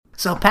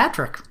So,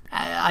 Patrick,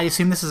 I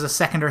assume this is a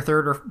second or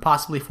third or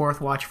possibly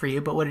fourth watch for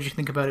you, but what did you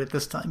think about it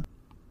this time?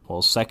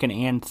 Well, second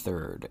and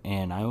third,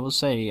 and I will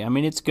say, I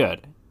mean, it's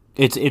good.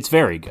 It's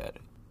very good.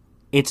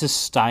 It's a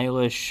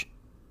stylish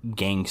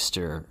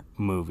gangster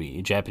movie,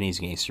 a Japanese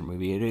gangster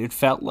movie. It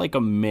felt like a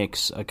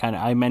mix,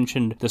 I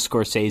mentioned the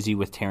Scorsese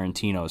with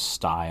Tarantino's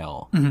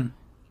style.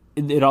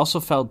 Mm-hmm. It also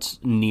felt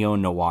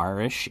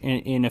neo-noirish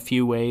in a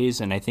few ways,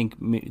 and I think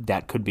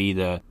that could be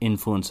the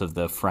influence of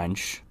the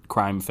French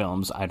crime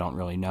films. I don't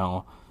really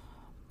know.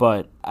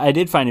 But I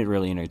did find it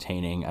really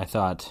entertaining. I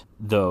thought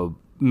the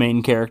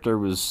main character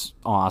was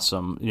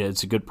awesome.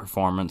 It's a good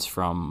performance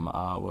from,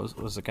 what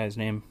was the guy's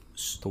name?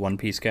 The One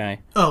Piece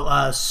guy?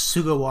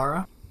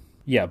 Sugawara?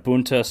 Yeah,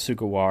 Bunta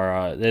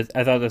Sugawara.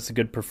 I thought that's a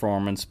good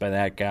performance by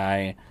that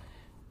guy.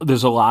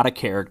 There's a lot of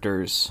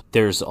characters.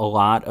 There's a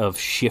lot of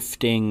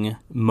shifting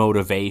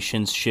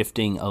motivations,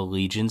 shifting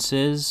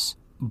allegiances,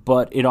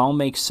 but it all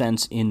makes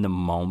sense in the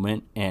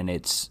moment, and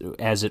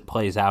as it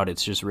plays out,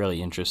 it's just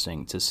really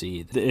interesting to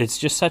see. It's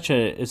just such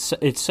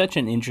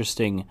an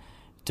interesting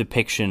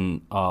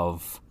depiction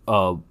of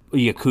a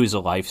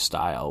Yakuza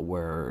lifestyle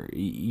where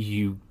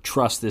you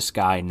trust this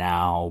guy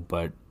now,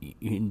 but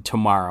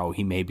tomorrow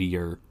he may be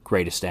your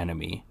greatest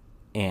enemy.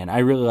 And I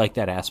really like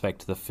that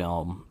aspect of the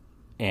film.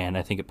 And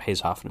I think it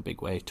pays off in a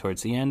big way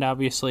towards the end,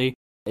 obviously.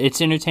 It's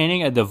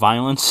entertaining. The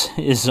violence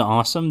is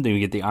awesome. Then you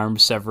get the arm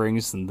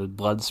severings and the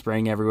blood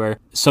spraying everywhere.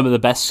 Some of the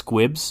best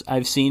squibs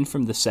I've seen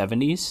from the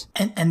 70s.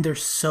 And they're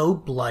so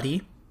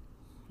bloody.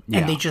 Yeah.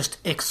 And they just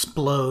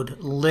explode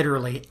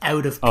literally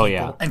out of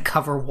people and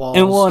cover walls.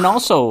 And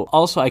also,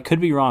 I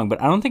could be wrong,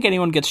 but I don't think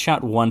anyone gets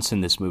shot once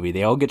in this movie.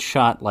 They all get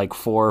shot like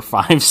 4,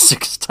 5,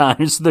 6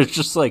 times. There's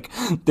just like,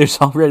 there's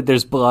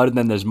blood, and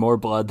then there's more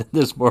blood, then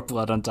there's more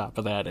blood on top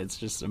of that. It's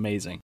just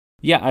amazing.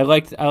 Yeah, I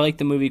liked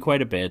the movie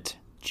quite a bit.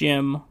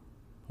 Jim,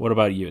 what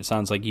about you? It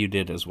sounds like you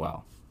did as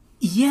well.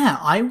 Yeah,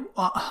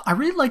 I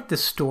really like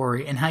this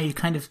story and how you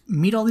kind of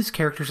meet all these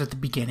characters at the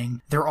beginning.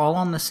 They're all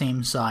on the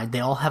same side. They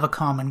all have a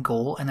common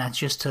goal, and that's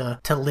just to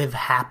live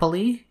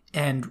happily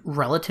and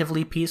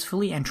relatively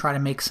peacefully and try to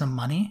make some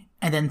money.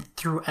 And then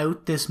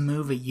throughout this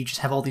movie, you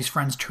just have all these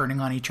friends turning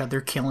on each other,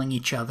 killing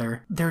each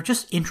other. They're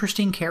just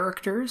interesting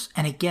characters.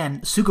 And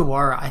again,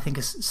 Sugawara, I think,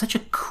 is such a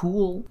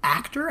cool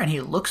actor, and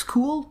he looks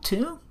cool,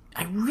 too.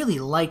 I really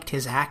liked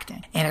his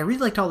acting. And I really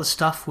liked all the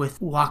stuff with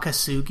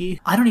Wakasugi.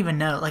 I don't even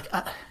know,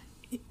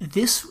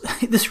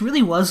 this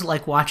really was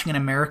like watching an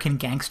American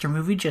gangster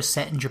movie just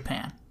set in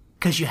Japan.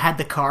 Because you had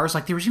the cars,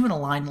 like there was even a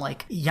line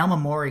like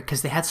Yamamori,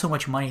 because they had so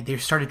much money, they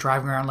started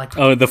driving around like...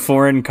 Oh, the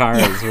foreign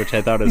cars, which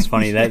I thought was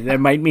funny. That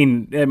might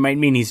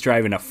mean he's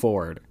driving a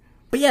Ford.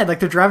 But yeah,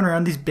 like they're driving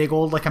around these big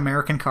old like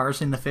American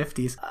cars in the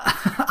 50s.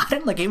 I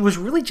didn't like it. Was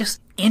really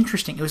just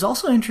interesting. It was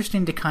also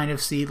interesting to kind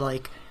of see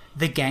like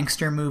the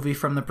gangster movie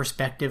from the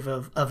perspective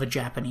of a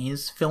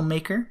Japanese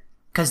filmmaker.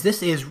 Because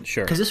this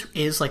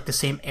is like the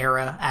same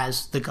era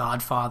as The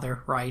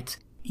Godfather, right?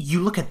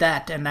 You look at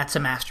that, and that's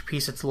a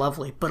masterpiece. It's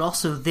lovely, but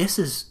also this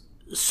is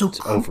so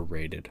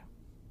overrated.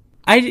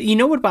 You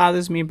know what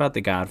bothers me about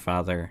The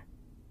Godfather?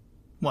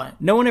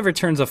 What? No one ever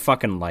turns a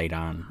fucking light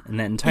on in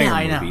that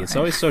entire movie. Know, it's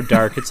always so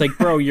dark. It's like,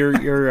 bro, you're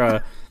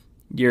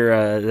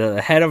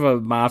the head of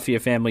a mafia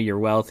family. You're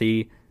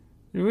wealthy.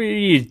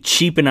 You're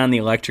cheaping on the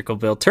electrical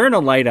bill. Turn a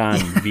light on,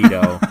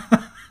 Vito.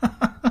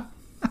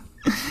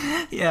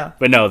 Yeah.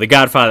 But no, The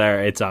Godfather,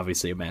 it's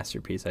obviously a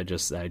masterpiece. I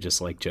just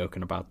like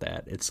joking about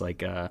that. It's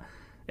like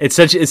it's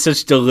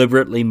such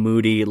deliberately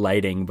moody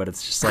lighting, but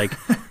it's just like,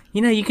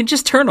 you can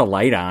just turn a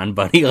light on,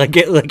 buddy. Like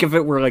if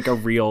it were like a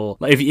real,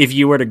 if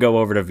you were to go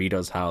over to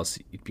Vito's house,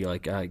 you'd be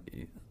like,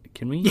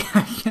 can we?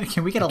 Yeah,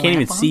 can we get a lamp on? I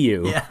can't even see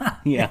you.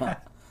 Yeah.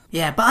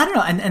 Yeah, but I don't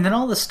know. And then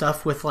all the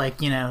stuff with like,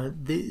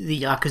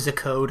 the Yakuza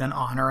code and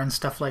honor and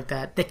stuff like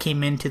that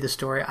came into the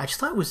story. I just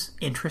thought it was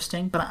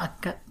interesting, but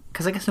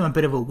because I guess I'm a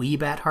bit of a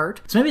weeb at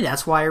heart. So maybe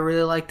that's why I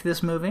really liked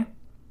this movie.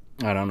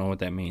 I don't know what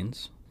that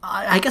means.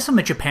 I guess I'm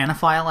a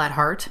Japanophile at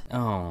heart.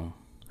 Oh.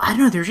 I don't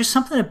know, there's just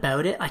something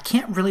about it. I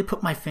can't really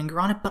put my finger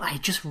on it, but I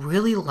just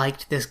really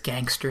liked this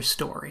gangster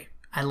story.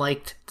 I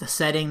liked the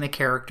setting, the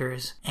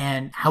characters,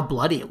 and how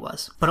bloody it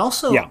was. But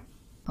also,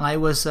 I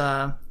was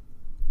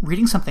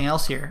reading something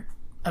else here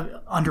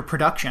under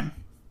production.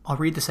 I'll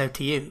read this out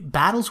to you.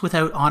 Battles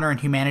Without Honor and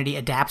Humanity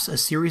adapts a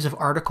series of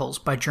articles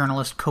by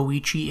journalist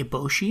Koichi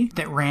Iboshi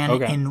that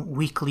ran in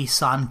Weekly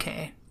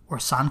Sankei, or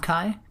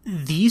Sankai.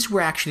 These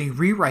were actually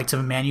rewrites of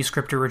a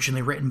manuscript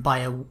originally written by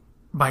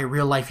a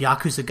real-life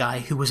Yakuza guy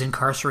who was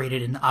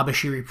incarcerated in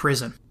Abashiri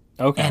Prison.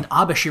 Okay. And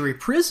Abashiri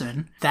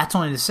Prison, that's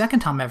only the second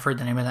time I've heard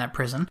the name of that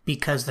prison,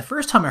 because the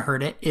first time I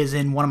heard it is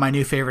in one of my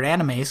new favorite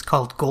animes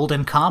called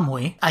Golden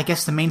Kamuy. I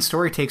guess the main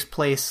story takes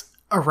place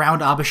around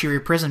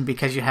Abashiri Prison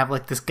because you have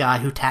like this guy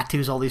who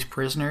tattoos all these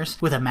prisoners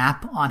with a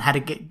map on how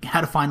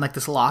to find like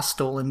this lost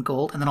stolen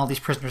gold, and then all these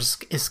prisoners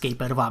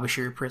escape out of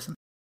Abashiri Prison.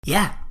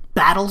 Yeah,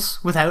 Battles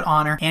Without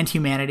Honor and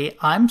Humanity.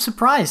 I'm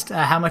surprised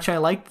how much I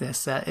liked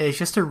this. It's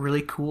just a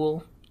really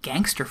cool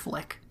gangster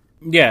flick.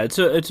 Yeah, it's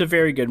a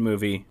very good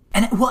movie.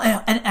 And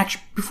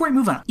actually, before we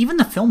move on, even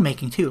the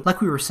filmmaking too,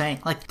 like we were saying,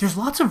 like there's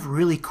lots of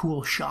really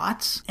cool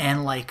shots,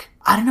 and like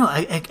I don't know,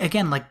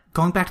 again, like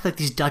going back to like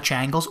these Dutch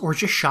angles or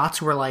just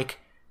shots where like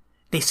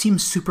they seem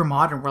super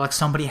modern, where like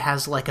somebody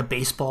has like a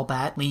baseball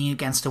bat leaning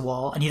against a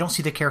wall, and you don't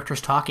see the characters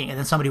talking, and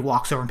then somebody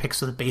walks over and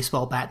picks up the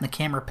baseball bat, and the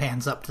camera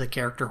pans up to the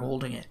character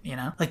holding it. You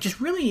know, like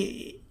just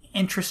really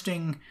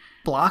interesting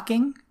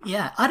blocking.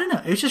 Yeah, I don't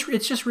know. It's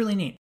just really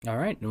neat. All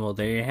right. Well,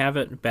 there you have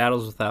it.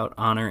 Battles Without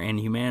Honor and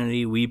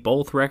Humanity. We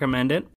both recommend it.